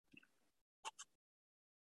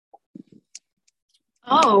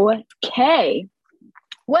Okay.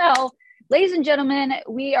 Well, ladies and gentlemen,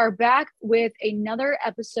 we are back with another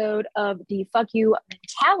episode of the Fuck You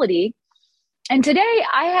Mentality. And today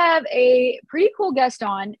I have a pretty cool guest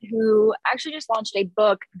on who actually just launched a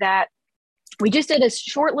book that we just did a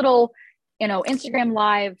short little, Instagram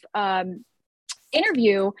live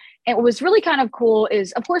interview. And what was really kind of cool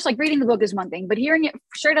is, of course, like reading the book is one thing, but hearing it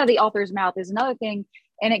straight out of the author's mouth is another thing.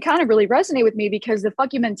 And it kind of really resonated with me because the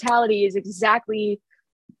fuck you mentality is exactly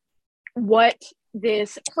what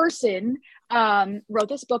this person wrote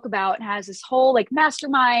this book about and has this whole like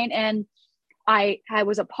mastermind. And I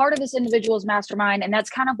was a part of this individual's mastermind. And that's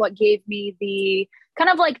kind of what gave me the kind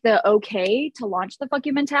of like the okay to launch the fuck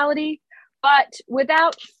you mentality. But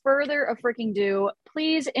without further a freaking do,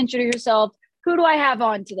 please introduce yourself. Who do I have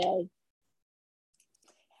on today?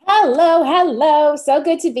 Hello, hello. So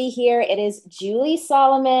good to be here. It is Julie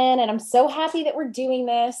Solomon, and I'm so happy that we're doing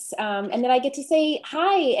this and that I get to say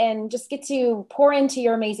hi and just get to pour into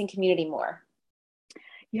your amazing community more.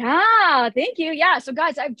 Yeah, thank you. Yeah, so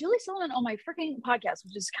guys, I have Julie Solomon on my freaking podcast,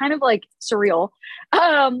 which is kind of like surreal.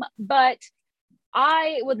 But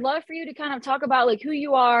I would love for you to kind of talk about like who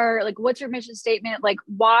you are, like what's your mission statement, like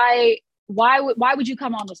why would you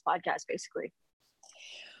come on this podcast, basically?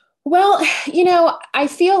 Well, I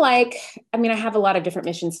feel like, I have a lot of different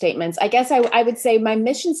mission statements. I guess I would say my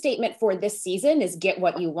mission statement for this season is get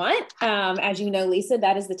what you want. As you know, Lisa,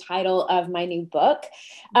 that is the title of my new book.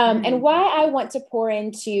 And Mm. why I want to pour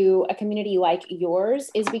into a community like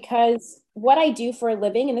yours is because what I do for a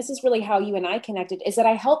living, and this is really how you and I connected, is that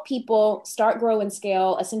I help people start, grow, and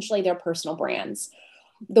scale essentially their personal brands.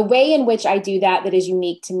 The way in which I do that that is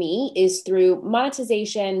unique to me is through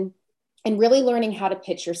monetization and really learning how to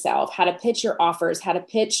pitch yourself, how to pitch your offers, how to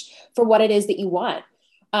pitch for what it is that you want.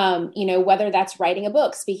 Whether that's writing a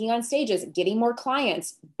book, speaking on stages, getting more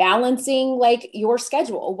clients, balancing like your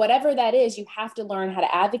schedule, whatever that is, you have to learn how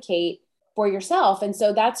to advocate for yourself. And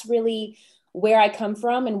so that's really where I come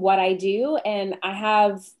from and what I do. And I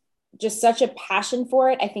have just such a passion for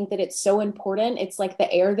it. I think that it's so important. It's like the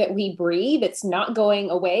air that we breathe. It's not going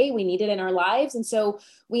away. We need it in our lives. And so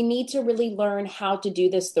we need to really learn how to do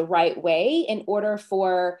this the right way in order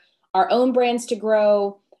for our own brands to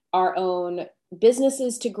grow, our own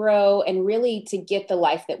businesses to grow, and really to get the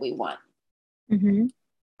life that we want. Hmm.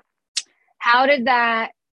 How did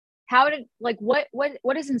that? How did like what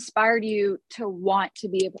has inspired you to want to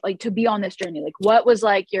be like to be on this journey? Like, what was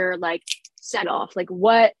like your like set off? Like,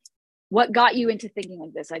 what got you into thinking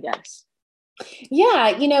like this? I guess.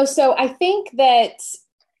 Yeah, so I think that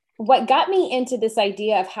what got me into this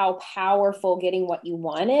idea of how powerful getting what you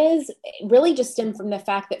want is really just stemmed from the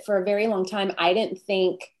fact that for a very long time, I didn't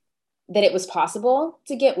think that it was possible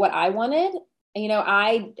to get what I wanted.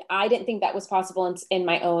 I didn't think that was possible in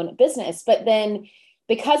my own business. But then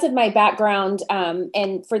because of my background,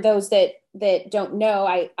 and for those that don't know,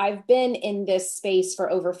 I've been in this space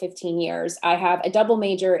for over 15 years. I have a double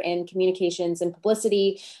major in communications and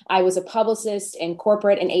publicity. I was a publicist in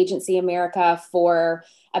corporate and agency America for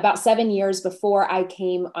about 7 years before I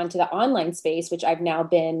came onto the online space, which I've now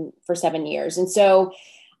been for 7 years. And so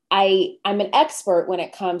I'm an expert when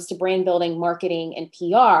it comes to brand building, marketing, and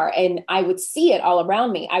PR. And I would see it all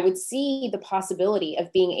around me. I would see the possibility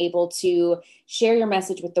of being able to share your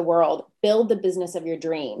message with the world, build the business of your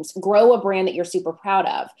dreams, grow a brand that you're super proud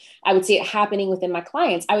of. I would see it happening within my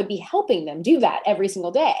clients. I would be helping them do that every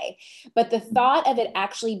single day. But the thought of it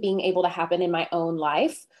actually being able to happen in my own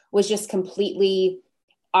life was just completely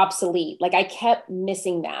obsolete. Like I kept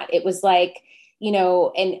missing that. It was like,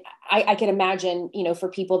 and I can imagine, for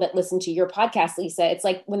people that listen to your podcast, Lisa, it's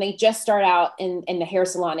like when they just start out in the hair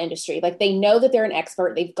salon industry, like they know that they're an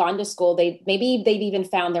expert, they've gone to school, maybe they've even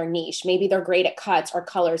found their niche, maybe they're great at cuts or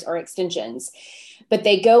colors or extensions, but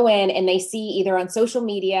they go in and they see either on social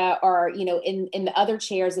media or, in the other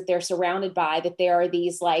chairs that they're surrounded by, that there are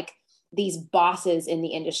these bosses in the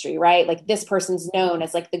industry, right? Like this person's known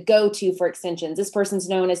as like the go-to for extensions. This person's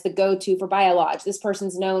known as the go-to for biolage. This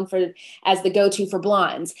person's known as the go-to for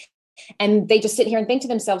blondes. And they just sit here and think to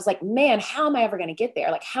themselves like, man, how am I ever going to get there?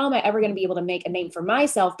 Like, how am I ever going to be able to make a name for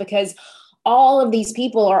myself? Because all of these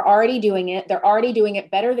people are already doing it. They're already doing it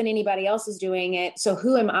better than anybody else is doing it. So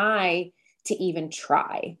who am I to even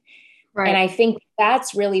try? And Right. I think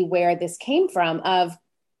that's really where this came from of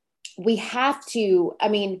we have to,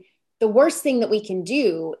 the worst thing that we can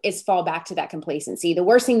do is fall back to that complacency. The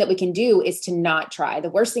worst thing that we can do is to not try. The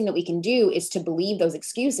worst thing that we can do is to believe those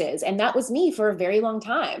excuses. And that was me for a very long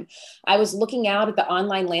time. I was looking out at the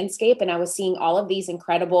online landscape and I was seeing all of these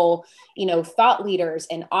incredible, thought leaders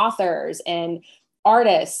and authors and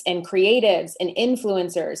artists and creatives and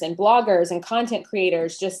influencers and bloggers and content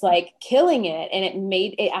creators just like killing it. And it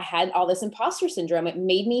made it, I had all this imposter syndrome. It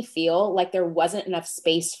made me feel like there wasn't enough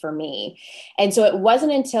space for me. And so it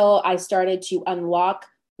wasn't until I started to unlock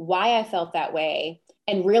why I felt that way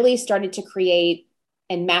and really started to create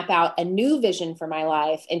and map out a new vision for my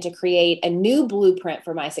life and to create a new blueprint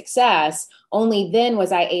for my success, only then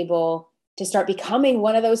was I able to start becoming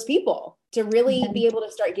one of those people, to really be able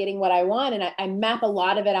to start getting what I want. And I map a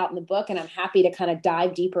lot of it out in the book, and I'm happy to kind of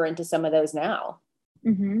dive deeper into some of those now.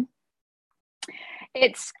 Mm-hmm.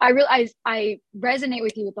 I realize I resonate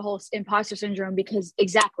with you with the whole imposter syndrome, because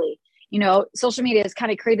exactly, social media has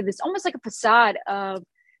kind of created this almost like a facade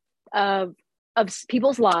of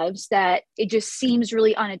people's lives that it just seems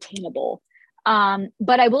really unattainable.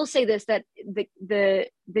 But I will say this, that the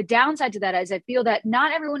downside to that is I feel that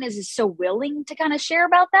not everyone is so willing to kind of share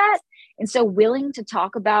about that, and so willing to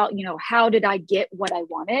talk about, how did I get what I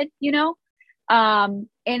wanted, and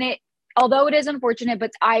it, although it is unfortunate,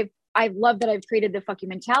 but I've loved that I've created the fuck you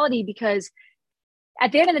mentality, because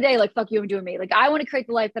at the end of the day, like, fuck you, I'm doing me. Like, I want to create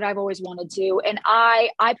the life that I've always wanted to. And I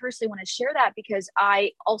personally want to share that, because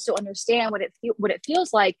I also understand what it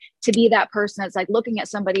feels like to be that person that's like looking at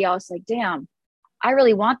somebody else like, damn, I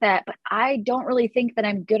really want that, but I don't really think that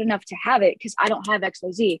I'm good enough to have it because I don't have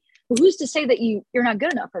XYZ. But who's to say that you're not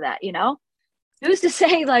good enough for that? Who's to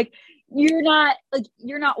say like you're not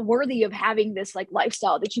worthy of having this like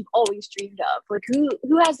lifestyle that you've always dreamed of? Like, who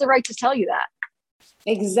has the right to tell you that?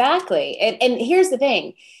 Exactly. And here's the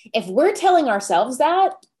thing. If we're telling ourselves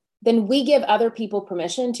that, then we give other people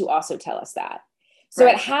permission to also tell us that. So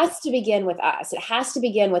It has to begin with us. It has to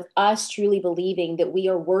begin with us truly believing that we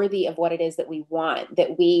are worthy of what it is that we want,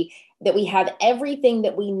 that we have everything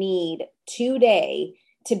that we need today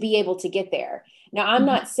to be able to get there. Now, I'm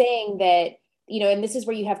not saying that, and this is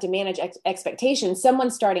where you have to manage expectations. Someone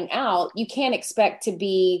starting out, you can't expect to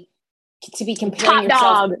be comparing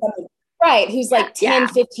yourself to someone, right, who's like 10,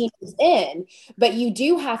 15 years in. But you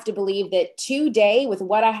do have to believe that today, with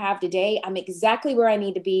what I have today, I'm exactly where I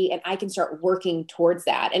need to be, and I can start working towards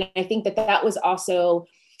that. And I think that was also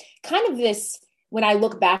kind of this, when I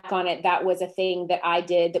look back on it, that was a thing that I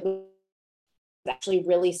did that was actually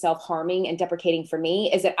really self-harming and deprecating for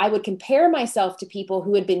me, is that I would compare myself to people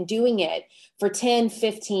who had been doing it for 10,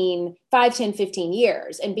 15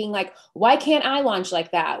 years and being like, why can't I launch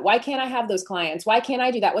like that? Why can't I have those clients? Why can't I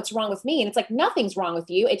do that? What's wrong with me? And it's like, nothing's wrong with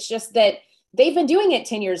you. It's just that they've been doing it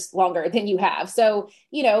 10 years longer than you have. So,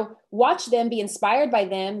 watch them, be inspired by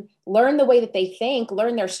them, learn the way that they think,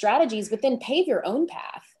 learn their strategies, but then pave your own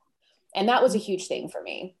path. And that was a huge thing for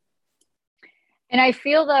me. And I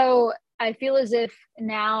feel as if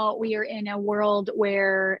now we are in a world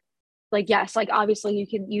where, like, yes, like obviously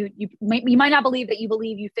you might not believe that you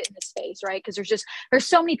believe you fit in this space, right? Because there's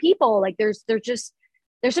so many people, like there's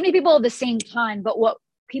so many people of the same kind. But what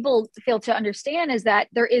people fail to understand is that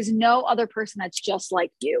there is no other person that's just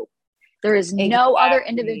like you. There is no other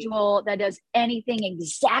individual that does anything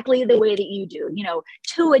exactly the way that you do,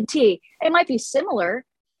 to a T. It might be similar,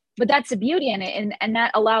 but that's the beauty in it. And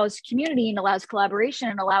that allows community and allows collaboration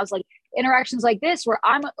and allows like interactions like this, where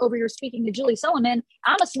I'm over here speaking to Julie Sullivan.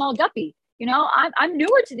 I'm a small guppy, I'm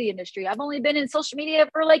newer to the industry. I've only been in social media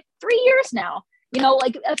for like 3 years now,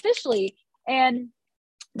 like officially.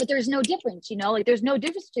 But there's no difference, like there's no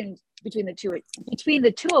difference between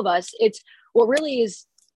the two of us. It's what really is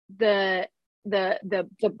the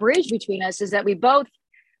bridge between us, is that we both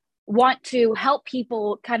want to help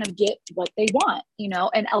people kind of get what they want,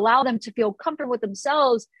 and allow them to feel comfortable with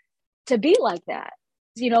themselves to be like that,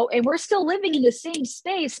 and we're still living in the same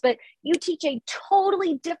space, but you teach a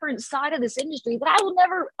totally different side of this industry that I will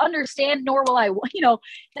never understand, nor will I,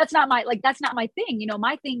 that's not my thing.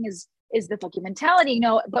 My thing is the fucking mentality,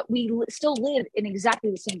 but we still live in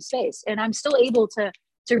exactly the same space. And I'm still able to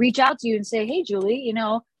reach out to you and say, hey, Julie,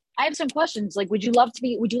 I have some questions. Like, would you like to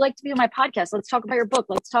be on my podcast? Let's talk about your book.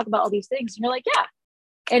 Let's talk about all these things. And you're like, yeah.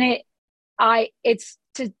 And it's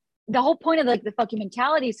to the whole point of like the fucking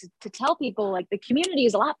mentality is to tell people like the community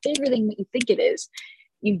is a lot bigger than what you think it is.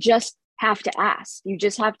 You just have to ask. You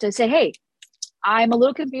just have to say, hey, I'm a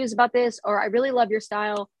little confused about this, or I really love your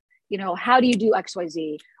style. How do you do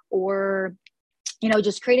XYZ? Or,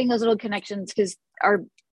 just creating those little connections, because our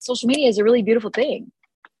social media is a really beautiful thing.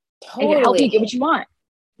 Totally. It can help you get what you want.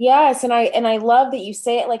 Yes. And I love that you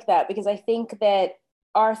say it like that, because I think that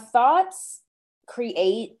our thoughts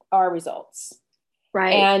create our results.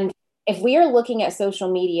 Right. And if we are looking at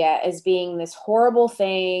social media as being this horrible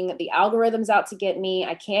thing, the algorithm's out to get me,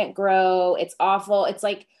 I can't grow, it's awful. It's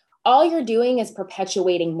like all you're doing is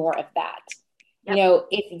perpetuating more of that. Yep.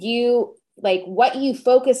 If you like what you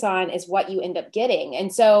focus on is what you end up getting.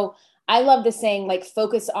 And so I love the saying, like,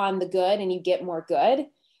 focus on the good and you get more good.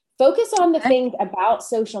 Focus on the Okay. things about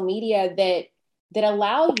social media that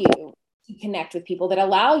allow you to connect with people, that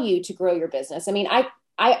allow you to grow your business. I mean,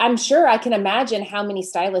 I'm sure I can imagine how many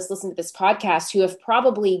stylists listen to this podcast who have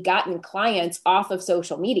probably gotten clients off of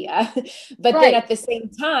social media, but then Right. at the same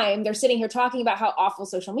time, they're sitting here talking about how awful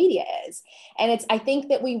social media is. And I think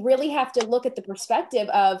that we really have to look at the perspective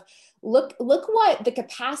of look what the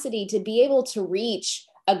capacity to be able to reach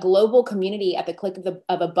a global community at the click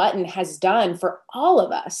of a button has done for all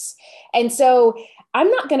of us. And so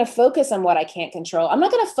I'm not going to focus on what I can't control. I'm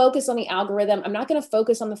not going to focus on the algorithm. I'm not going to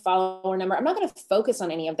focus on the follower number. I'm not going to focus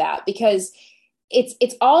on any of that because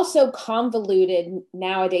it's all so convoluted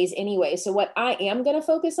nowadays anyway. So what I am going to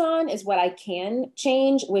focus on is what I can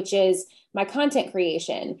change, which is my content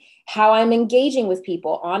creation, how I'm engaging with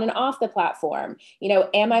people on and off the platform. You know,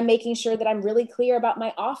 am I making sure that I'm really clear about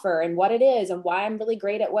my offer and what it is and why I'm really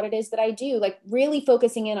great at what it is that I do? Like really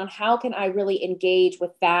focusing in on how can I really engage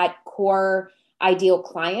with that core ideal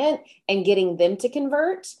client and getting them to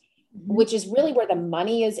convert, Mm-hmm. which is really where the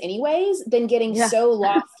money is anyways, than getting Yeah. so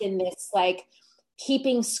lost in this like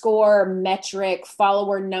keeping score metric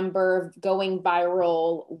follower number going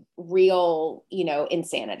viral real, you know,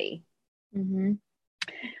 insanity. Mm-hmm.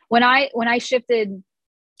 When I shifted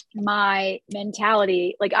my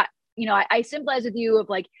mentality, like I sympathize with you of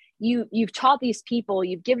like you've taught these people,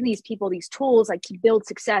 you've given these people these tools like to build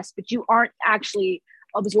success, but you aren't actually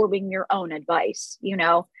absorbing your own advice.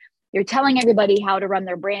 You're telling everybody how to run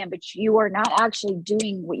their brand, but you are not actually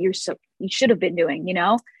doing what you should have been doing.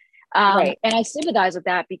 Right. And I sympathize with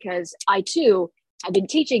that because I too have been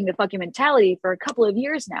teaching the fucking mentality for a couple of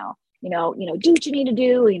years now. Do what you need to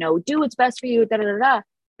do what's best for you, da da da da.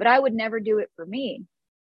 But I would never do it for me.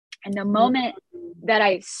 And the moment that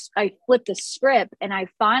I flipped the script and I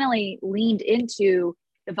finally leaned into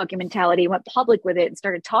the fucking mentality, went public with it and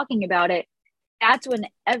started talking about it, that's when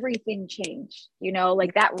everything changed.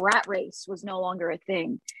 Like that rat race was no longer a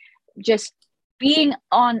thing. Just being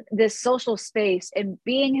on this social space and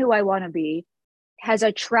being who I want to be has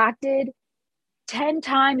attracted 10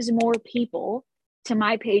 times more people to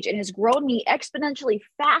my page and has grown me exponentially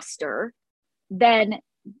faster than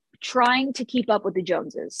trying to keep up with the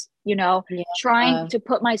Joneses, trying to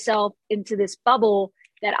put myself into this bubble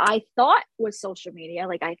that I thought was social media.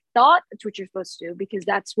 Like I thought that's what you're supposed to do because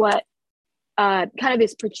that's what kind of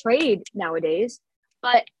is portrayed nowadays.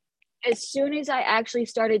 But as soon as I actually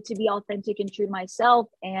started to be authentic and true to myself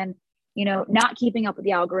and, not keeping up with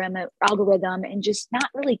the algorithm and just not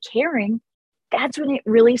really caring, that's when it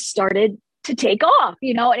really started to take off,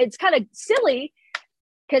 and it's kind of silly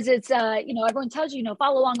because it's, everyone tells you,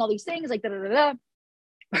 follow along all these things like da da da da.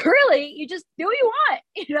 Really, you just do what you want,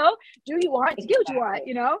 do what you want, do what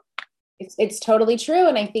you want. It's totally true.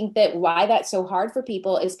 And I think that why that's so hard for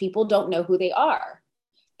people is people don't know who they are.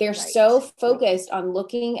 They're Right. so focused on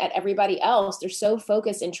looking at everybody else. They're so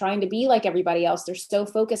focused in trying to be like everybody else. They're so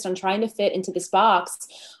focused on trying to fit into this box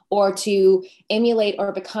or to emulate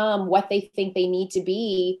or become what they think they need to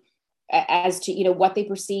be as to, what they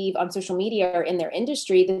perceive on social media or in their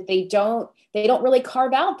industry, that they don't really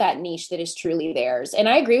carve out that niche that is truly theirs. And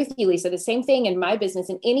I agree with you, Lisa. The same thing in my business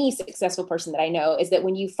and any successful person that I know is that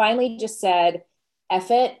when you finally just said, F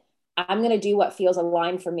it, I'm going to do what feels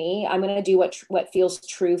aligned for me. I'm going to do what feels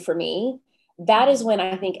true for me. That is when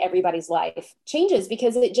I think everybody's life changes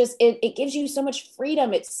because it gives you so much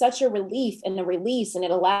freedom. It's such a relief and a release, and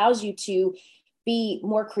it allows you to be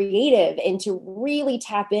more creative and to really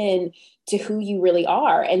tap in to who you really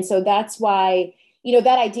are. And so that's why,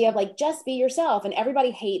 that idea of like, just be yourself. And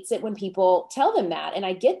everybody hates it when people tell them that. And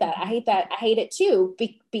I get that. I hate that. I hate it too,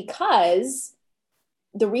 because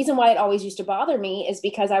the reason why it always used to bother me is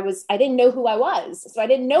because I didn't know who I was. So I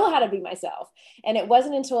didn't know how to be myself. And it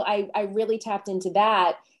wasn't until I really tapped into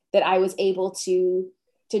that I was able to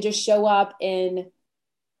just show up in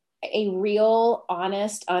a real,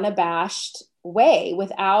 honest, unabashed way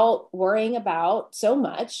without worrying about so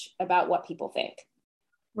much about what people think.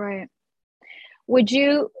 Right. Would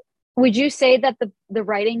you say that the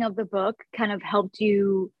writing of the book kind of helped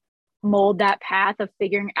you mold that path of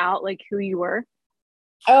figuring out like who you were?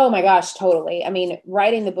 Oh my gosh, totally. I mean,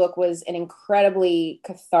 writing the book was an incredibly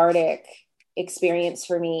cathartic experience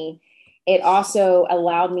for me. It also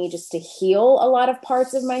allowed me just to heal a lot of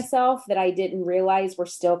parts of myself that I didn't realize were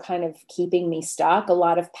still kind of keeping me stuck. A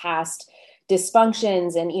lot of past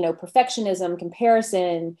dysfunctions and, perfectionism,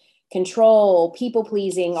 comparison, control, people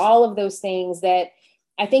pleasing, all of those things that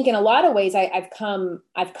I think in a lot of ways I've come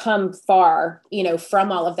far,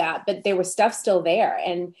 from all of that, but there was stuff still there.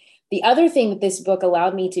 And the other thing that this book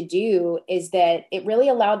allowed me to do is that it really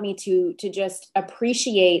allowed me to just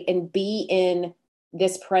appreciate and be in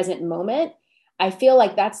this present moment. I feel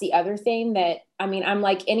like that's the other thing that, I mean, I'm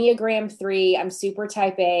like Enneagram 3, I'm super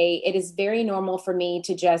type A. It is very normal for me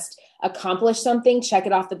to just accomplish something, check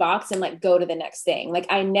it off the box, and like go to the next thing. Like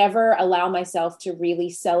I never allow myself to really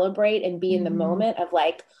celebrate and be in the moment of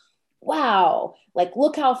like, wow, like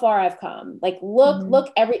look how far I've come. Like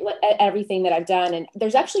look at everything that I've done. And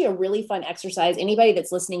there's actually a really fun exercise. Anybody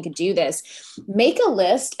that's listening could do this. Make a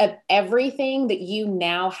list of everything that you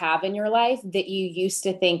now have in your life that you used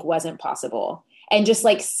to think wasn't possible. And just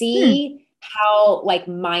like see how like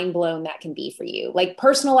mind blown that can be for you. Like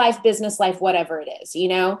personal life, business life, whatever it is, you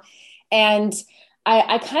know? And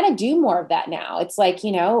I kind of do more of that now. It's like,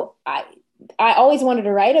 you know, I always wanted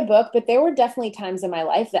to write a book, but there were definitely times in my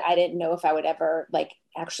life that I didn't know if I would ever like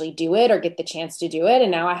actually do it or get the chance to do it.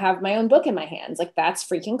 And now I have my own book in my hands. Like that's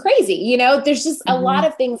freaking crazy. You know, there's just a lot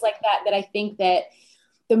of things like that, that I think that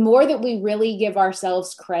the more that we really give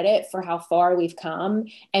ourselves credit for how far we've come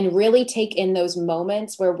and really take in those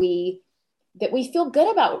moments where we feel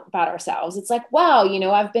good about ourselves. It's like, wow, you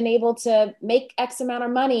know, I've been able to make X amount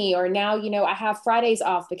of money, or now, you know, I have Fridays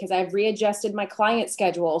off because I've readjusted my client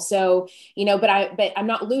schedule. So, you know, but I'm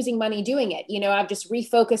not losing money doing it. You know, I've just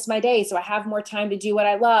refocused my day. So I have more time to do what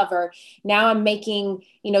I love, or now I'm making,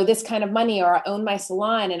 you know, this kind of money, or I own my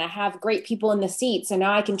salon and I have great people in the seat. So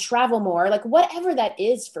now I can travel more, like whatever that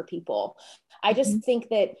is for people. I just think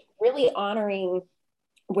that really honoring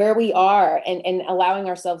where we are and allowing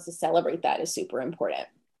ourselves to celebrate that is super important.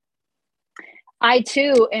 I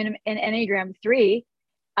too, in Enneagram 3,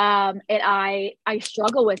 and I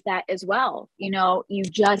struggle with that as well. You know, you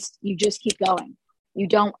just keep going. You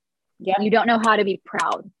don't know how to be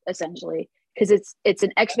proud, essentially, because it's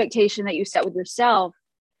an expectation that you set with yourself.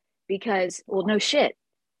 Because, well, no shit,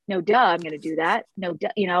 no duh, I'm going to do that. No,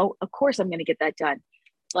 you know, of course I'm going to get that done.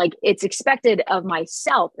 Like it's expected of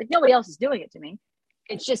myself. Like nobody else is doing it to me.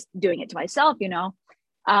 It's just doing it to myself, you know?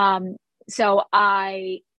 So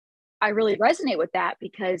I really resonate with that,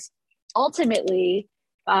 because ultimately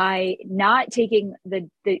by not taking the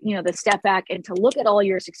you know, the step back and to look at all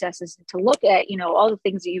your successes and to look at, you know, all the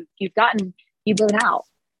things that you've gotten, you burn out,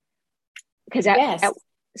 because at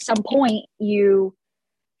some point you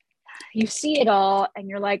see it all and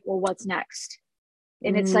you're like, well, what's next?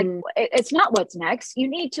 And it's like, it's not what's next. You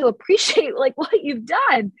need to appreciate like what you've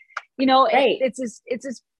done. You know, right. it's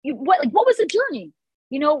what was the journey?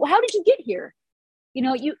 You know, how did you get here? You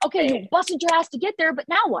know, you busted your ass to get there, but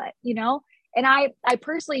now what? You know, and I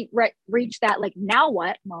personally reached that like now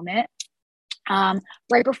what moment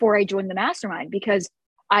right before I joined the mastermind, because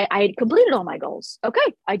I had completed all my goals.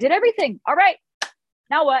 Okay, I did everything. All right,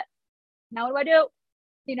 now what? Now what do I do?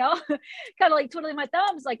 You know, kind of like twiddling my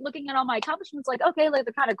thumbs, like looking at all my accomplishments, like, okay, like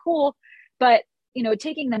they're kind of cool. But, you know,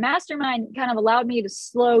 taking the mastermind kind of allowed me to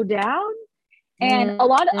slow down. And a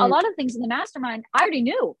lot of things in the mastermind I already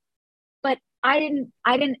knew, but I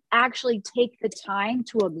didn't actually take the time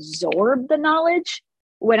to absorb the knowledge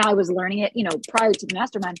when I was learning it, you know, prior to the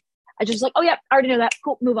mastermind. I just like, oh yeah, I already know that.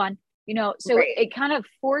 Cool, move on. You know, so it kind of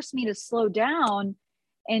forced me to slow down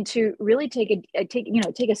and to really take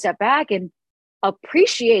a step back and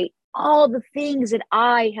appreciate all the things that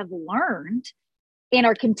I have learned and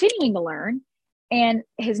are continuing to learn, and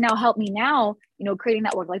has now helped me now, you know, creating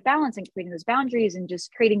that work-life balance and creating those boundaries and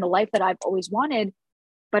just creating the life that I've always wanted.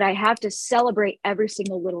 But I have to celebrate every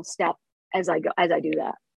single little step as I do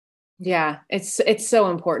that. Yeah, it's so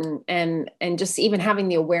important. And just even having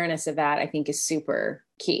the awareness of that, I think, is super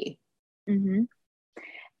key. Mm-hmm.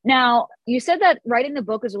 Now, you said that writing the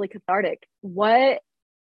book was really cathartic.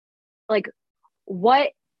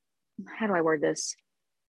 How do I word this?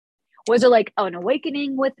 Was it like an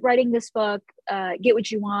awakening with writing this book? Get what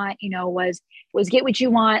you want, you know, was get what you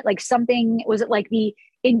want like something? Was it like the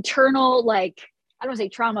internal, like, I don't want to say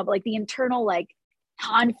trauma, but like the internal like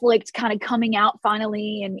conflict kind of coming out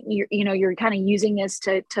finally, and you're kind of using this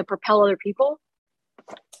to propel other people?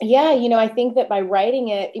 Yeah, you know, I think that by writing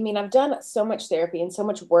it, I mean, I've done so much therapy and so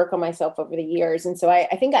much work on myself over the years. And so I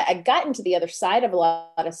think I got into the other side of a lot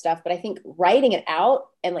of stuff, but I think writing it out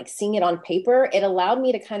and like seeing it on paper, it allowed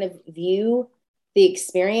me to kind of view the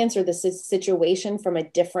experience or the situation from a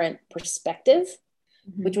different perspective,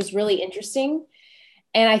 which was really interesting.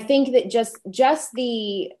 And I think that just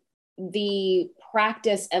the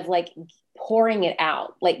practice of like pouring it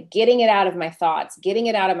out, like getting it out of my thoughts, getting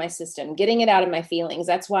it out of my system, getting it out of my feelings.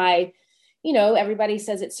 That's why, you know, everybody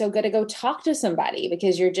says it's so good to go talk to somebody,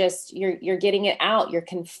 because you're getting it out, you're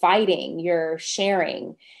confiding, you're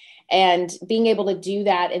sharing. And being able to do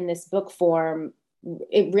that in this book form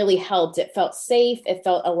it really helped. It felt safe. It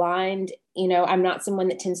felt aligned. You know, I'm not someone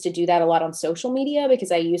that tends to do that a lot on social media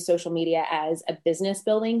because I use social media as a business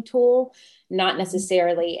building tool, not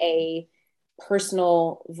necessarily a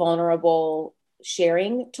personal, vulnerable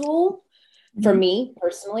sharing tool. For me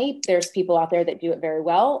personally, there's people out there that do it very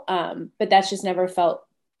well. But that's just never felt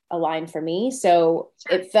aligned for me. So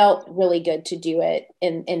it felt really good to do it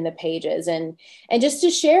in the pages and just to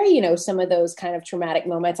share, you know, some of those kind of traumatic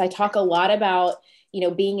moments. I talk a lot about, you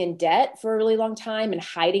know, being in debt for a really long time and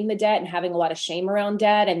hiding the debt and having a lot of shame around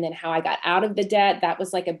debt. And then how I got out of the debt. That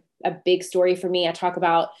was like a big story for me. I talk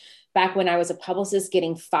about back when I was a publicist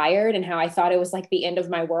getting fired and how I thought it was like the end of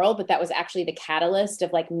my world, but that was actually the catalyst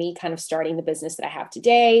of like me kind of starting the business that I have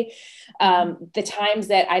today. The times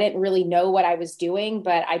that I didn't really know what I was doing,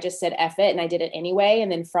 but I just said, F it. And I did it anyway. And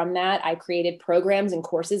then from that, I created programs and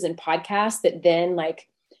courses and podcasts that then like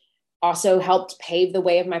also helped pave the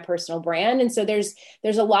way of my personal brand. And so there's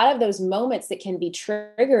a lot of those moments that can be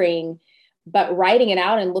triggering, but writing it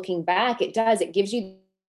out and looking back, it gives you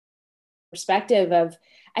perspective of,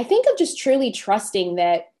 I think of just truly trusting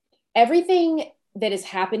that everything that is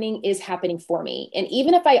happening for me. And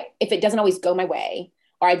even if it doesn't always go my way,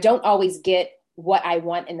 or I don't always get what I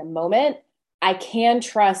want in the moment, I can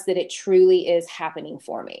trust that it truly is happening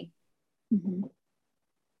for me. Mm-hmm.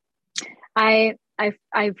 I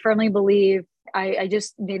firmly believe, I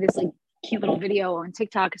just made this like cute little video on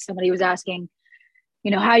TikTok. Somebody was asking,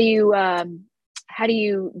 you know, how do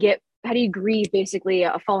you grieve basically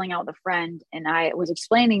a falling out with a friend? And I was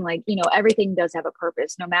explaining like, you know, everything does have a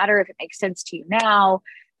purpose, no matter if it makes sense to you now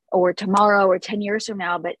or tomorrow or 10 years from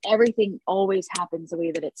now, but everything always happens the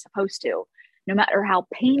way that it's supposed to, no matter how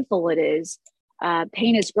painful it is.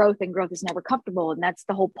 Pain is growth and growth is never comfortable. And that's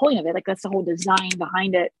the whole point of it. Like that's the whole design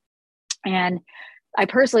behind it. And I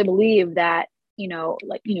personally believe that, you know,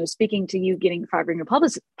 like, you know, speaking to you getting fired from your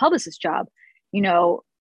publicist job, you know,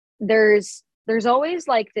 there's always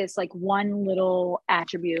like this, like one little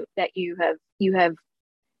attribute that you have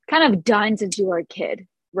kind of done since you were a kid,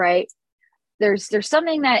 right? There's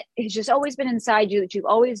something that has just always been inside you that you've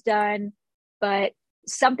always done, but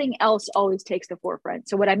something else always takes the forefront.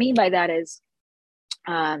 So what I mean by that is,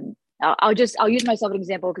 I'll use myself as an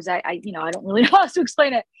example because I you know, I don't really know how to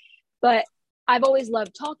explain it, but I've always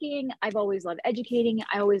loved talking. I've always loved educating.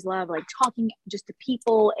 I always love like talking just to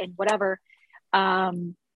people and whatever.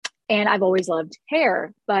 And I've always loved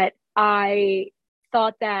hair, but I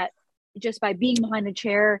thought that just by being behind the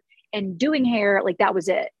chair and doing hair, like that was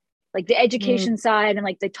it. Like the education side and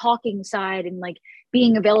like the talking side and like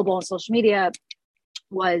being available on social media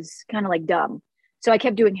was kind of like dumb. So I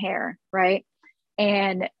kept doing hair, right?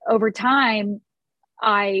 And over time,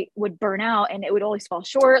 I would burn out and it would always fall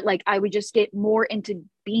short. Like I would just get more into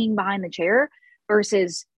being behind the chair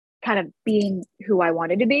versus kind of being who I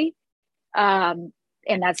wanted to be.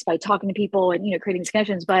 And that's by talking to people and, you know, creating these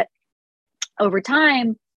connections. But over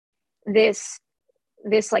time, this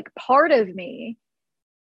like part of me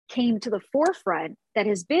came to the forefront that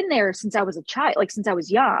has been there since I was a child, like since I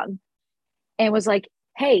was young, and was like,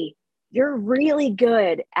 hey, you're really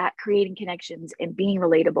good at creating connections and being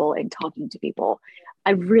relatable and talking to people.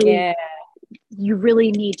 You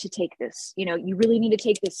really need to take this, you know, you really need to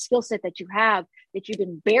take this skill set that you have, that you've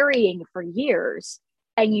been burying for years,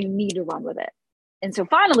 and you need to run with it. And so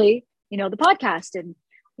finally, you know, the podcast and,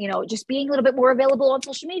 you know, just being a little bit more available on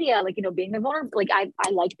social media, like, you know, being vulnerable, like I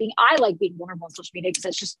like being vulnerable on social media because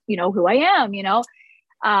that's just, you know, who I am, you know?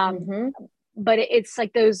 But it's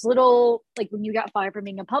like those little, like when you got fired from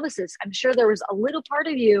being a publicist, I'm sure there was a little part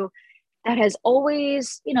of you that has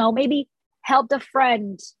always, you know, maybe helped a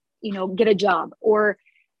friend, you know, get a job, or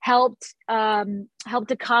helped a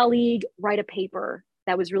colleague write a paper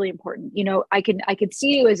that was really important. You know, I could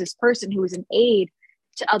see you as this person who was an aid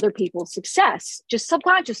to other people's success, just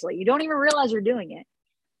subconsciously. You don't even realize you're doing it.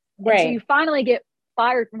 Right. And so you finally get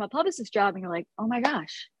fired from a publicist job and you're like, oh my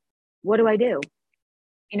gosh, what do I do?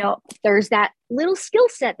 You know, there's that little skill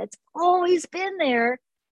set that's always been there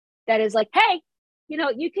that is like, hey, you know,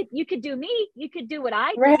 you could do me, you could do what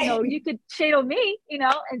I do, right. You know, you could shadow me, you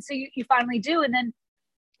know, and so you finally do. And then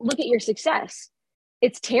look at your success.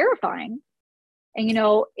 It's terrifying. And, you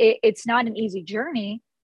know, it's not an easy journey,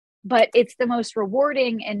 but it's the most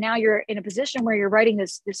rewarding. And now you're in a position where you're writing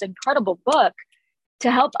this incredible book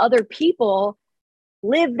to help other people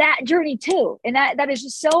live that journey too. And that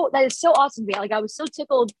is so awesome to me. Like I was so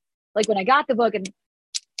tickled, like when I got the book, and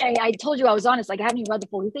I told you I was honest, like I haven't even read the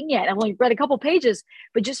full thing yet. I've only read a couple pages,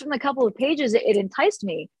 but just from the couple of pages, it enticed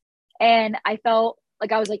me. And I felt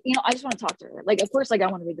like, I was like, you know, I just want to talk to her. Like, of course, like I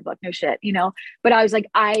want to read the book, no shit, you know, but I was like,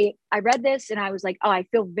 I read this and I was like, oh, I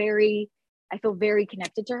feel very I feel very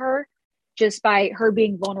connected to her just by her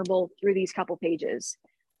being vulnerable through these couple pages.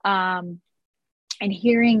 And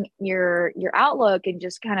hearing your outlook and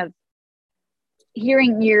just kind of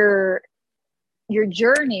hearing your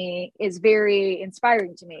journey is very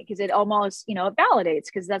inspiring to me, because it almost, it validates,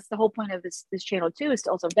 because that's the whole point of this channel too, is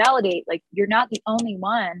to also validate, like, you're not the only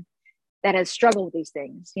one that has struggled with these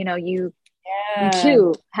things. You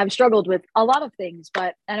too have struggled with a lot of things,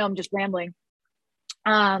 but I know I'm just rambling.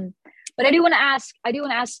 But I do want to ask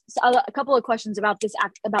a couple of questions about the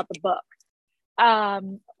book.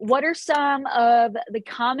 What are some of the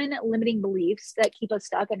common limiting beliefs that keep us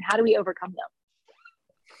stuck, and how do we overcome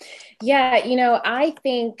them? Yeah, I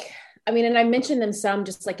think, and I mentioned them some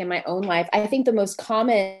just like in my own life. I think the most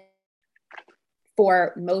common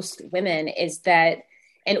for most women is that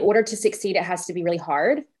in order to succeed, it has to be really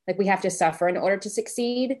hard. Like, we have to suffer in order to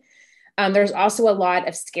succeed. There's also a lot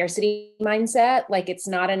of scarcity mindset. Like, it's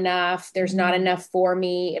not enough. There's not enough for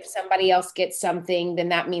me. If somebody else gets something, then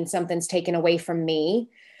that means something's taken away from me.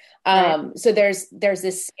 Right. So there's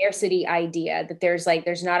this scarcity idea that there's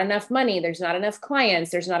not enough money. There's not enough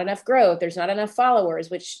clients. There's not enough growth. There's not enough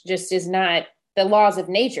followers, which just is not the laws of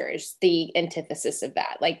nature, is the antithesis of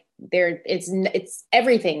that. Like, it's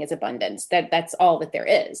everything is abundance. That's all that there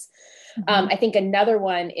is. I think another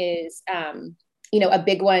one is, a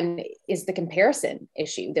big one is the comparison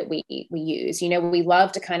issue that we use. We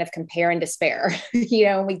love to kind of compare and despair,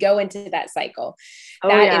 and we go into that cycle.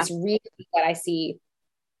 That is really what I see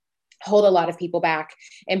hold a lot of people back.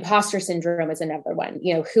 Imposter syndrome is another one.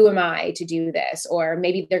 Who am I to do this? Or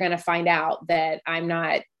maybe they're going to find out that I'm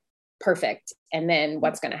not perfect. And then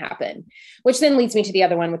what's going to happen? Which then leads me to the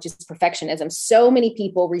other one, which is perfectionism. So many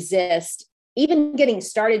people resist even getting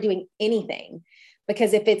started doing anything,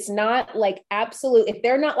 because if it's not like absolute, if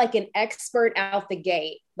they're not like an expert out the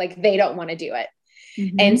gate, like, they don't want to do it.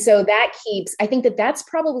 And so that I think that's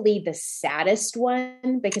probably the saddest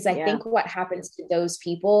one, because I think what happens to those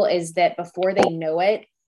people is that before they know it,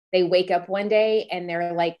 they wake up one day and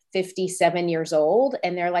they're like 57 years old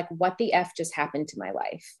and they're like, what the F just happened to my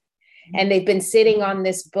life? And they've been sitting on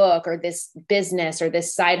this book or this business or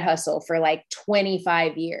this side hustle for like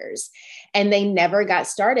 25 years. And they never got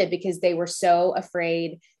started because they were so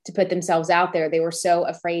afraid to put themselves out there. They were so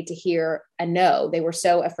afraid to hear a no. They were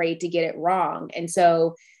so afraid to get it wrong. And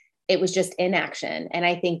so it was just inaction. And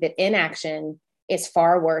I think that inaction is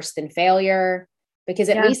far worse than failure, because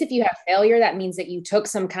at least if you have failure, that means that you took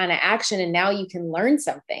some kind of action and now you can learn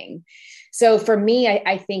something. So for me,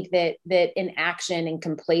 I think that inaction and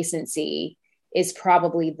complacency is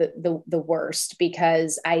probably the worst,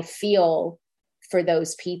 because I feel for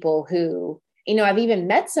those people who, I've even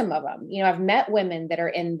met some of them. I've met women that are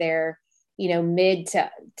in their, mid to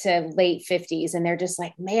late 50s, and they're just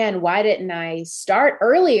like, man, why didn't I start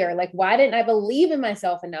earlier? Like, why didn't I believe in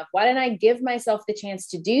myself enough? Why didn't I give myself the chance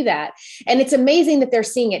to do that? And it's amazing that they're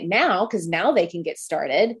seeing it now, because now they can get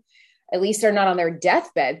started. At least they're not on their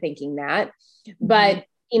deathbed thinking that. But,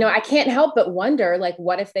 I can't help but wonder, like,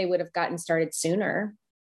 what if they would have gotten started sooner?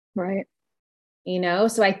 Right.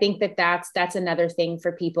 So I think that's another thing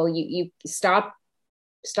for people. You stop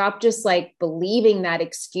just like believing that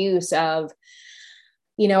excuse of,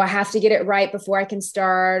 I have to get it right before I can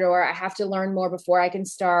start, or I have to learn more before I can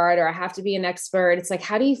start, or I have to be an expert. It's like,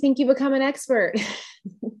 how do you think you become an expert?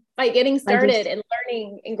 By getting started and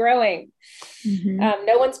learning and growing.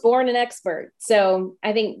 No one's born an expert. So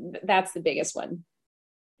I think that's the biggest one.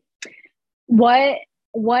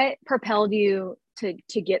 What propelled you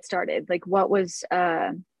to get started? Like, what's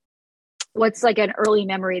like an early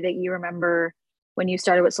memory that you remember when you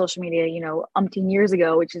started with social media, umpteen years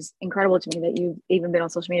ago, which is incredible to me that you've even been on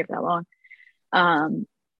social media for that long.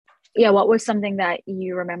 What was something that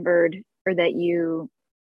you remembered or that you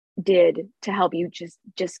did to help you just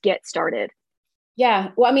get started? Yeah.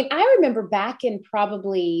 Well, I remember back in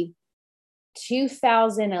probably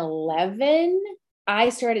 2011, I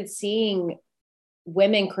started seeing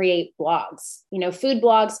women create blogs, food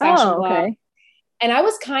blogs, fashion blogs. And I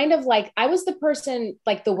was kind of like, I was the person,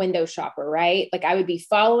 like the window shopper, right? Like, I would be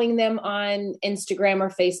following them on Instagram or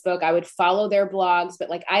Facebook. I would follow their blogs, but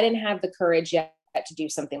like, I didn't have the courage yet to do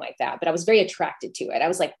something like that, but I was very attracted to it. I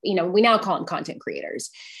was like, we now call them content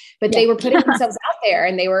creators, but they were putting themselves out there,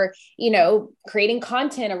 and they were, creating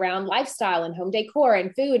content around lifestyle and home decor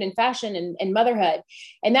and food and fashion and motherhood.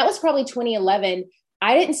 And that was probably 2011.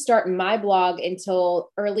 I didn't start my blog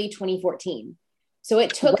until early 2014. So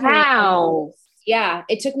it took me,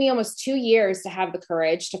 it took me almost 2 years to have the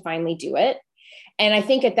courage to finally do it. And I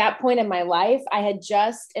think at that point in my life, I had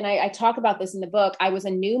just, and I talk about this in the book, I was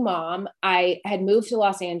a new mom. I had moved to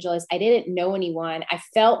Los Angeles. I didn't know anyone. I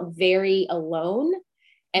felt very alone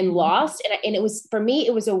and lost. And it was, for me,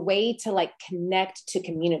 it was a way to like connect to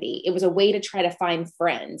community. It was a way to try to find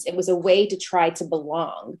friends. It was a way to try to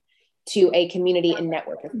belong to a community and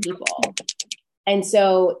network of people. And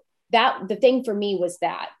so that the thing for me was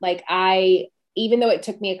that, like, even though it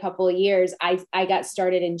took me a couple of years, I got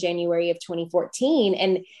started in January of 2014.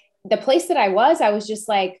 And the place that I was just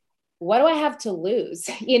like, what do I have to lose?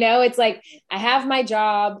 It's like, I have my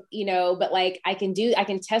job, but like, I can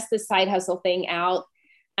test this side hustle thing out.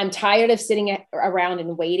 I'm tired of sitting around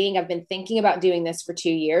and waiting. I've been thinking about doing this for 2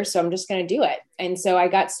 years, so I'm just going to do it. And so I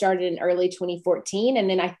got started in early 2014. And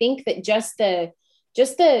then I think that just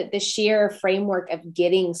the sheer framework of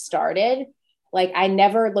getting started, like, I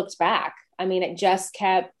never looked back. I mean, it just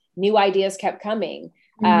new ideas kept coming,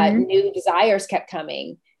 new desires kept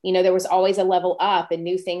coming. There was always a level up and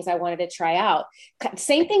new things I wanted to try out.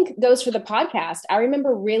 Same thing goes for the podcast. I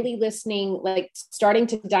remember really listening, like starting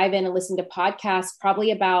to dive in and listen to podcasts probably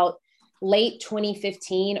about late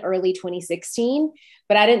 2015, early 2016,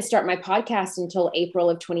 but I didn't start my podcast until April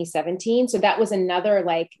of 2017. So that was another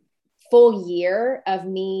like full year of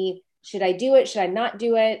me. Should I do it? Should I not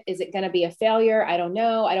do it? Is it going to be a failure? I don't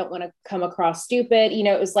know. I don't want to come across stupid.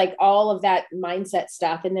 It was like all of that mindset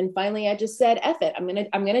stuff. And then finally I just said, F it. I'm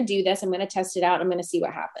going to do this. I'm going to test it out. I'm going to see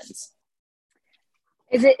what happens.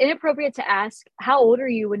 Is it inappropriate to ask, how old are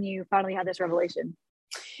you when you finally had this revelation?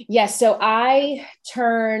 Yes. So I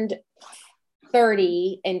turned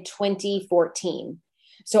 30 in 2014.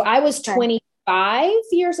 So I was 25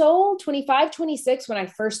 years old, 25, 26 when I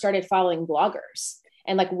first started following bloggers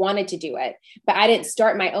and like wanted to do it. But I didn't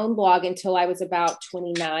start my own blog until I was about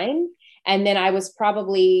 29. And then I was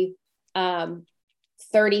probably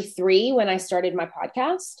 33 when I started my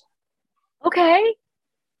podcast. Okay.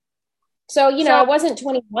 So, I wasn't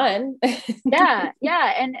 21. Yeah.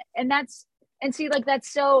 And see, like,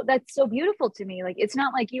 that's so beautiful to me. Like, it's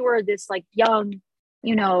not like you were this like young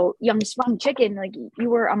sprung chicken. Like, you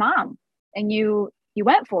were a mom and you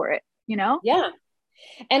went for it, Yeah.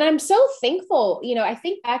 And I'm so thankful, I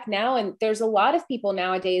think back now, and there's a lot of people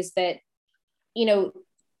nowadays that,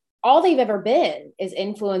 all they've ever been is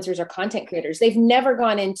influencers or content creators. They've never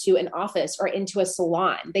gone into an office or into a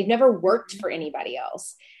salon. They've never worked for anybody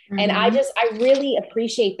else. And I really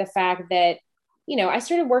appreciate the fact that, I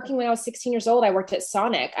started working when I was 16 years old. I worked at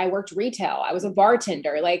Sonic. I worked retail. I was a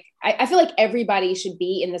bartender. Like, I feel like everybody should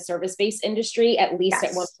be in the service-based industry at least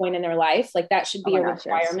at one point in their life. Like, that should be a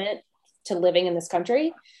requirement to living in this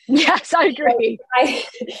country. Yes, I agree.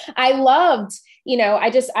 I loved,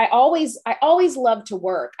 I always loved to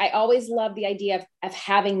work. I always loved the idea of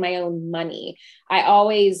having my own money. I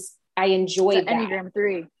enjoyed that. Enneagram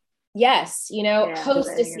 3. Yes.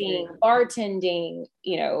 Hostessing, bartending,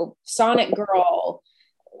 Sonic girl.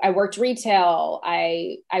 I worked retail.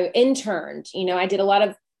 I interned, I did a lot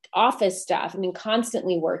of office stuff. I mean,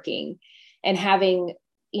 constantly working and having,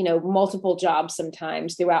 multiple jobs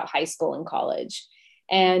sometimes throughout high school and college.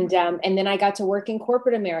 And then I got to work in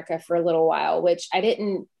corporate America for a little while, which I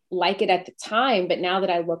didn't like it at the time. But now that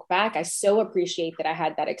I look back, I so appreciate that I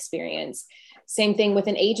had that experience. Same thing with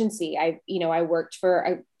an agency. I worked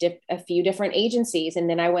for a few different agencies, and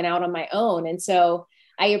then I went out on my own. And so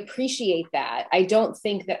I appreciate that. I don't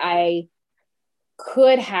think that I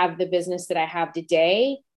could have the business that I have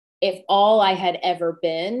today if all I had ever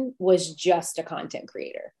been was just a content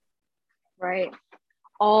creator. Right.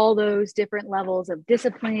 All those different levels of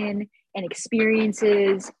discipline and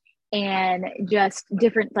experiences and just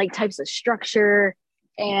different like types of structure.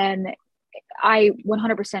 And I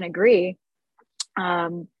 100% agree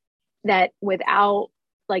that without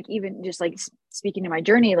like, even just like speaking to my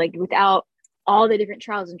journey, like without all the different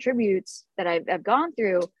trials and tributes that I've gone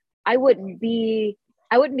through, I wouldn't be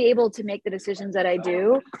able to make the decisions that I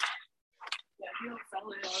do.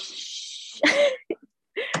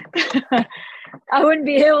 I wouldn't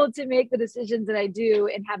be able to make the decisions that I do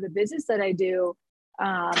and have the business that I do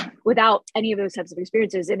without any of those types of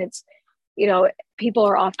experiences. And it's, people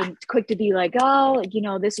are often quick to be like, oh,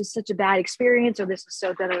 this was such a bad experience, or this was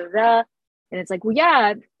so da da da da. And it's like, well,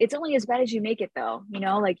 yeah, it's only as bad as you make it though.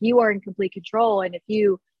 Like, you are in complete control. And if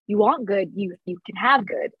you want good, you can have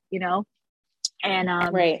good,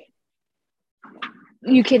 and right.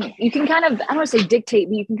 You can kind of, I don't want to say dictate,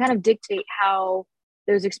 but you can kind of dictate how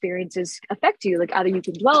those experiences affect you. Like, either you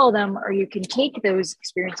can dwell on them, or you can take those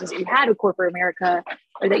experiences that you had with corporate America,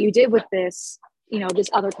 or that you did with this, this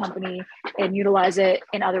other company, and utilize it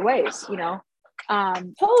in other ways,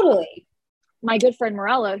 Totally. my good friend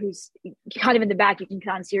Morella, who's kind of in the back, you can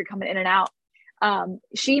kind of see her coming in and out.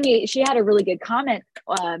 She had a really good comment.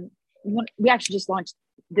 We actually just launched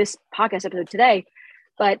this podcast episode today,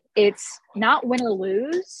 but it's not win or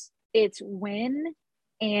lose, it's win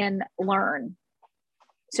and learn.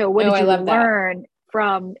 So what did you learn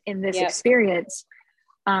from in this experience?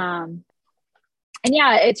 And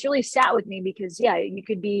yeah, it's really sat with me because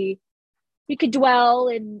you could dwell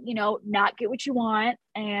and, not get what you want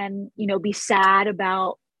and, be sad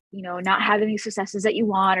about, not having the successes that you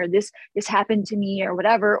want, or this happened to me or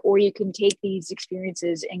whatever, or you can take these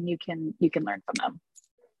experiences and you can learn from them.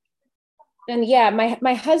 And yeah,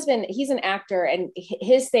 my husband, he's an actor, and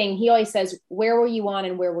his thing, he always says, where were you on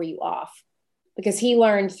and where were you off? Because he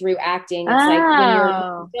learned through acting. It's like when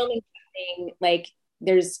you're filming something, like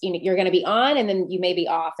there's, you're going to be on and then you may be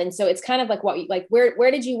off. And so it's kind of like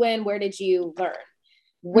where did you win? Where did you learn?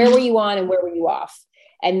 Where were you on and where were you off?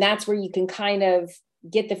 And that's where you can kind of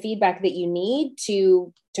get the feedback that you need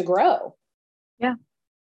to grow. Yeah.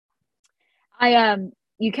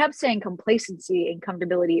 You kept saying complacency and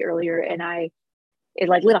comfortability earlier, and it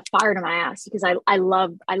like lit a fire to my ass because I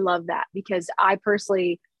love that, because I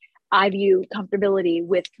view comfortability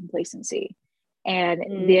with complacency, and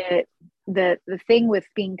the thing with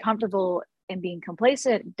being comfortable and being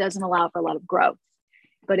complacent doesn't allow for a lot of growth.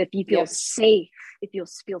 But if you feel safe, if you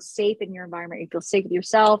feel safe in your environment, you feel safe with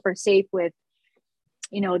yourself or safe with,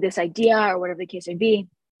 this idea or whatever the case may be,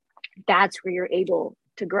 that's where you're able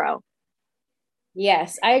to grow.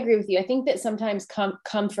 Yes, I agree with you. I think that sometimes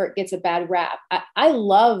comfort gets a bad rap. I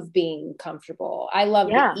love being comfortable. I love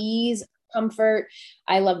the ease of comfort.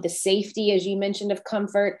 I love the safety, as you mentioned, of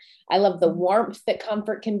comfort. I love the warmth that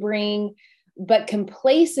comfort can bring. But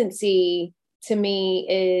complacency to me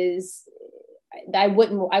is, I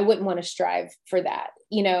wouldn't want to strive for that.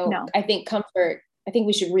 No. I think comfort, I think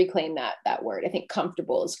we should reclaim that word. I think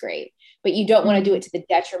comfortable is great, but you don't want to do it to the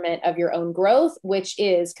detriment of your own growth, which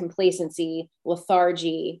is complacency,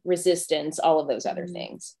 lethargy, resistance, all of those other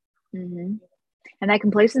things. Mm-hmm. And that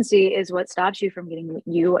complacency is what stops you from getting what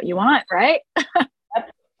you want, right?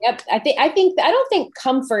 Yep. I don't think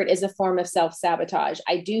comfort is a form of self-sabotage.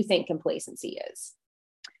 I do think complacency is.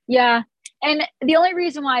 Yeah. And the only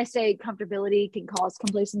reason why I say comfortability can cause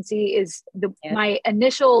complacency is my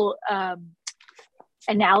initial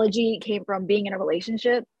analogy came from being in a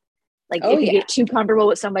relationship. Like if you get too comfortable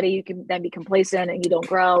with somebody, you can then be complacent and you don't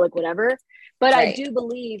grow, like whatever. But I do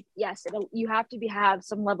believe, yes, you have to have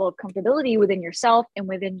some level of comfortability within yourself and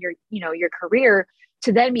within your, your career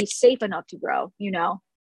to then be safe enough to grow, So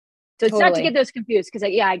it's not to get those confused, because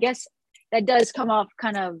I guess that does come off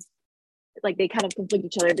kind of like they kind of conflict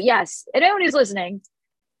each other. But yes, and anyone who's listening,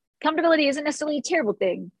 comfortability isn't necessarily a terrible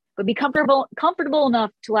thing, but be comfortable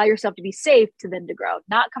enough to allow yourself to be safe to then to grow,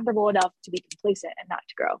 not comfortable enough to be complacent and not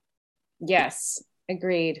to grow. Yes,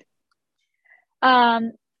 agreed.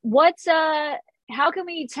 What's how can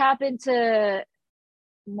we tap into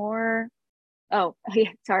more? Oh, yeah,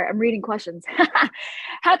 sorry, I'm reading questions.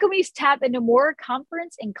 How can we tap into more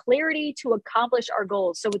confidence and clarity to accomplish our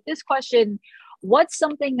goals? So with this question, what's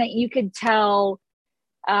something that you could tell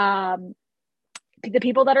the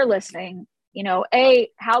people that are listening,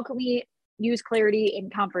 how can we use clarity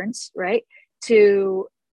and confidence, right, to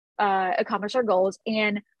accomplish our goals?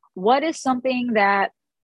 And what is something that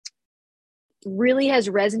really has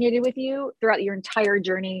resonated with you throughout your entire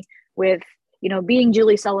journey with, being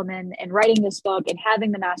Julie Solomon and writing this book and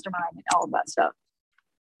having the mastermind and all of that stuff?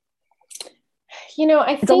 I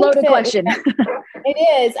think it's a loaded question.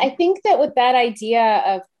 It is. I think that with that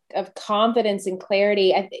idea of confidence and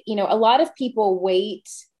clarity, a lot of people wait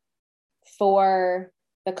for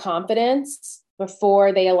the confidence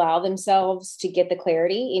before they allow themselves to get the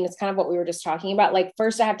clarity. And it's kind of what we were just talking about. Like,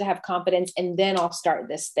 first I have to have confidence and then I'll start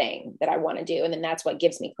this thing that I want to do. And then that's what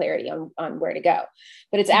gives me clarity on where to go.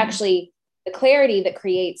 But it's actually the clarity that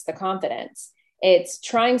creates the confidence. It's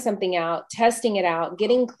trying something out, testing it out,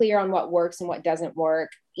 getting clear on what works and what doesn't work.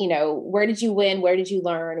 Where did you win? Where did you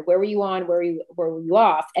learn? Where were you on? Where were you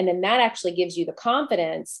off? And then that actually gives you the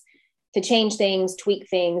confidence to change things, tweak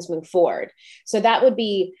things, move forward. So that would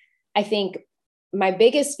be, I think, my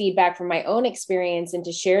biggest feedback from my own experience, and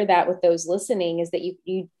to share that with those listening, is that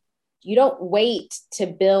you don't wait to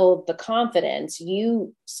build the confidence.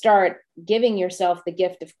 You start giving yourself the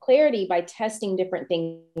gift of clarity by testing different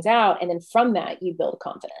things out. And then from that, you build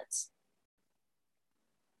confidence.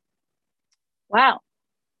 Wow.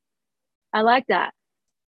 I like that.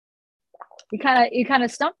 You kind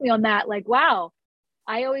of stumped me on that. Like, wow.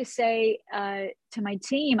 I always say to my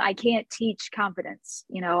team, I can't teach confidence.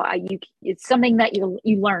 It's something that you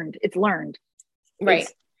learned. It's learned. Right.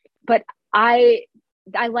 But I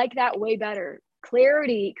like that way better.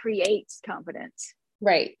 Clarity creates confidence.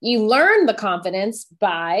 Right. You learn the confidence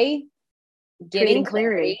by getting Creating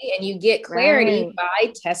clarity. and you get clarity Right.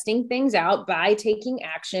 by testing things out, by taking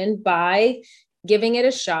action, by giving it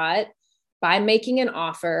a shot, by making an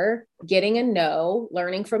offer, getting a no,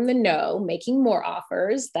 learning from the no, making more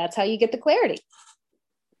offers. That's how you get the clarity.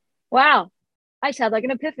 Wow. I just had like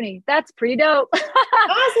an epiphany. That's pretty dope.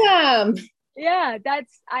 Awesome. Yeah,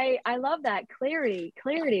 I love that. Clarity.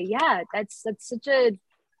 Yeah, that's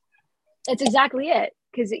exactly it.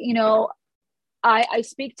 Because I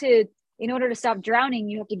speak to, in order to stop drowning,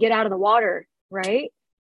 you have to get out of the water, right?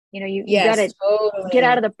 You got Yes, to get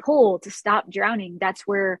out totally. of the pool to stop drowning. That's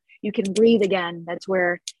where you can breathe again. That's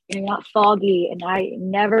where you're not foggy. And I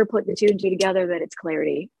never put the two and two together that it's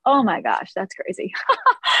clarity. Oh my gosh, that's crazy.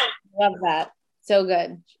 Love that. So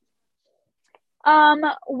good.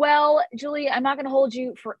 Well, Julie, I'm not going to hold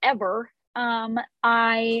you forever.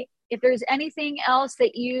 If there's anything else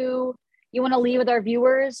that you want to leave with our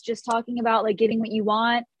viewers, just talking about like getting what you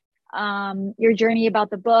want, your journey about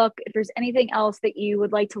the book, if there's anything else that you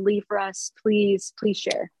would like to leave for us, please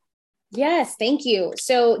share. Yes, thank you.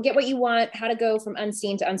 So, Get What You Want, How to Go from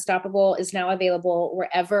Unseen to Unstoppable is now available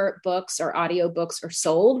wherever books or audio books are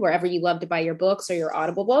sold, wherever you love to buy your books or your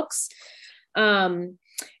Audible books.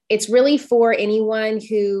 It's really for anyone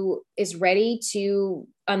who is ready to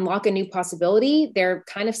unlock a new possibility. They're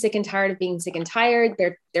kind of sick and tired of being sick and tired.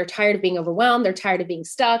 They're tired of being overwhelmed. They're tired of being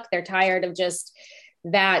stuck. They're tired of just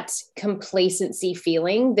that complacency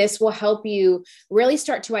feeling. This will help you really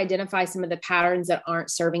start to identify some of the patterns that aren't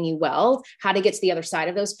serving you well, how to get to the other side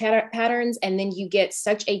of those patterns. And then you get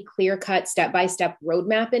such a clear-cut step-by-step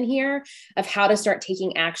roadmap in here of how to start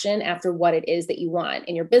taking action after what it is that you want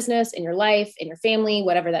in your business, in your life, in your family,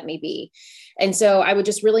 whatever that may be. And so I would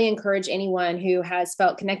just really encourage anyone who has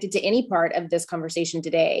felt connected to any part of this conversation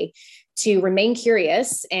today to remain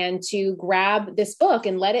curious and to grab this book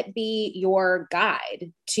and let it be your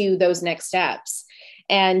guide to those next steps.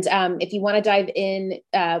 And if you want to dive in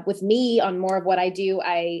with me on more of what I do,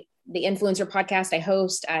 the Influencer podcast I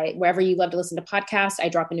host, wherever you love to listen to podcasts, I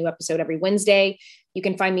drop a new episode every Wednesday. You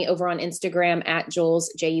can find me over on Instagram at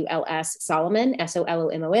Jules, Juls Solomon,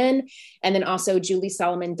 SOLOMON. And then also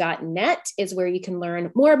juliesolomon.net is where you can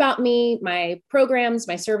learn more about me, my programs,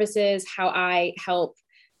 my services, how I help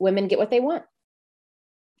women get what they want.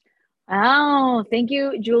 Oh, thank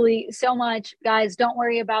you, Julie, so much. Guys, don't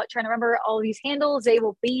worry about trying to remember all of these handles. They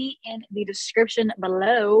will be in the description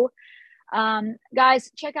below. Guys,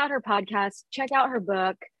 check out her podcast, check out her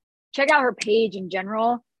book, check out her page in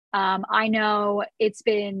general. I know it's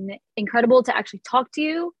been incredible to actually talk to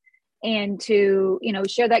you and to,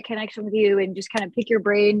 share that connection with you and just kind of pick your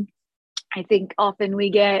brain. I think often we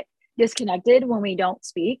get disconnected when we don't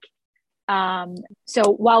speak. So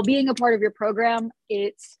while being a part of your program,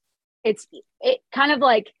 it kind of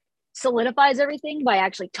like solidifies everything by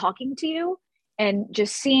actually talking to you and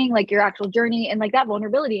just seeing like your actual journey and like that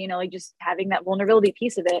vulnerability, like just having that vulnerability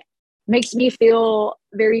piece of it makes me feel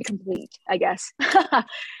very complete, I guess.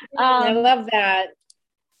 I love that.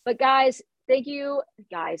 But guys, thank you,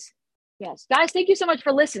 guys. Yes, guys, thank you so much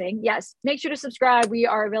for listening. Yes, make sure to subscribe. We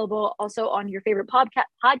are available also on your favorite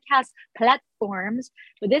podcast platforms.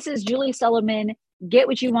 But this is Julie Solomon. Get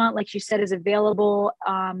What You Want, like she said, is available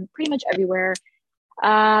pretty much everywhere.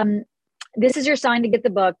 This is your sign to get the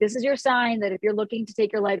book. This is your sign that if you're looking to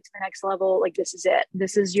take your life to the next level, like this is it.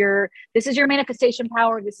 This is your manifestation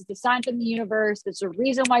power. This is the sign from the universe. There's a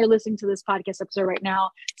reason why you're listening to this podcast episode right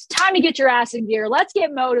now. It's time to get your ass in gear. Let's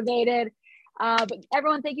get motivated. But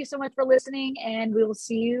everyone, thank you so much for listening, and we will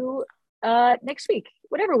see you next week,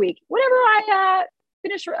 whatever I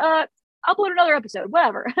finish, upload another episode,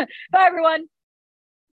 whatever. Bye, everyone.